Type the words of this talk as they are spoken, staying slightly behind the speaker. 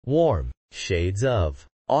Warm shades of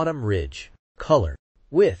Autumn Ridge color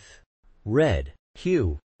with red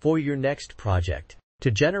hue for your next project. To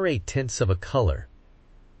generate tints of a color,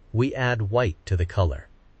 we add white to the color.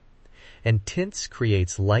 And tints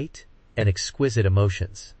creates light and exquisite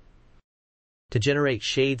emotions. To generate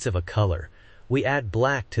shades of a color, we add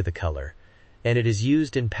black to the color, and it is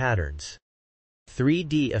used in patterns.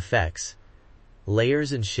 3D effects,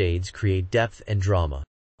 layers and shades create depth and drama.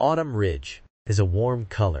 Autumn Ridge is a warm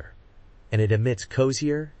color, and it emits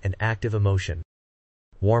cozier and active emotion.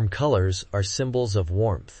 Warm colors are symbols of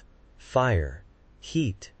warmth, fire,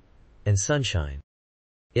 heat, and sunshine.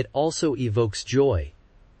 It also evokes joy,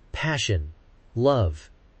 passion,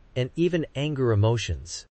 love, and even anger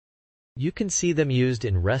emotions. You can see them used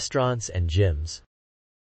in restaurants and gyms.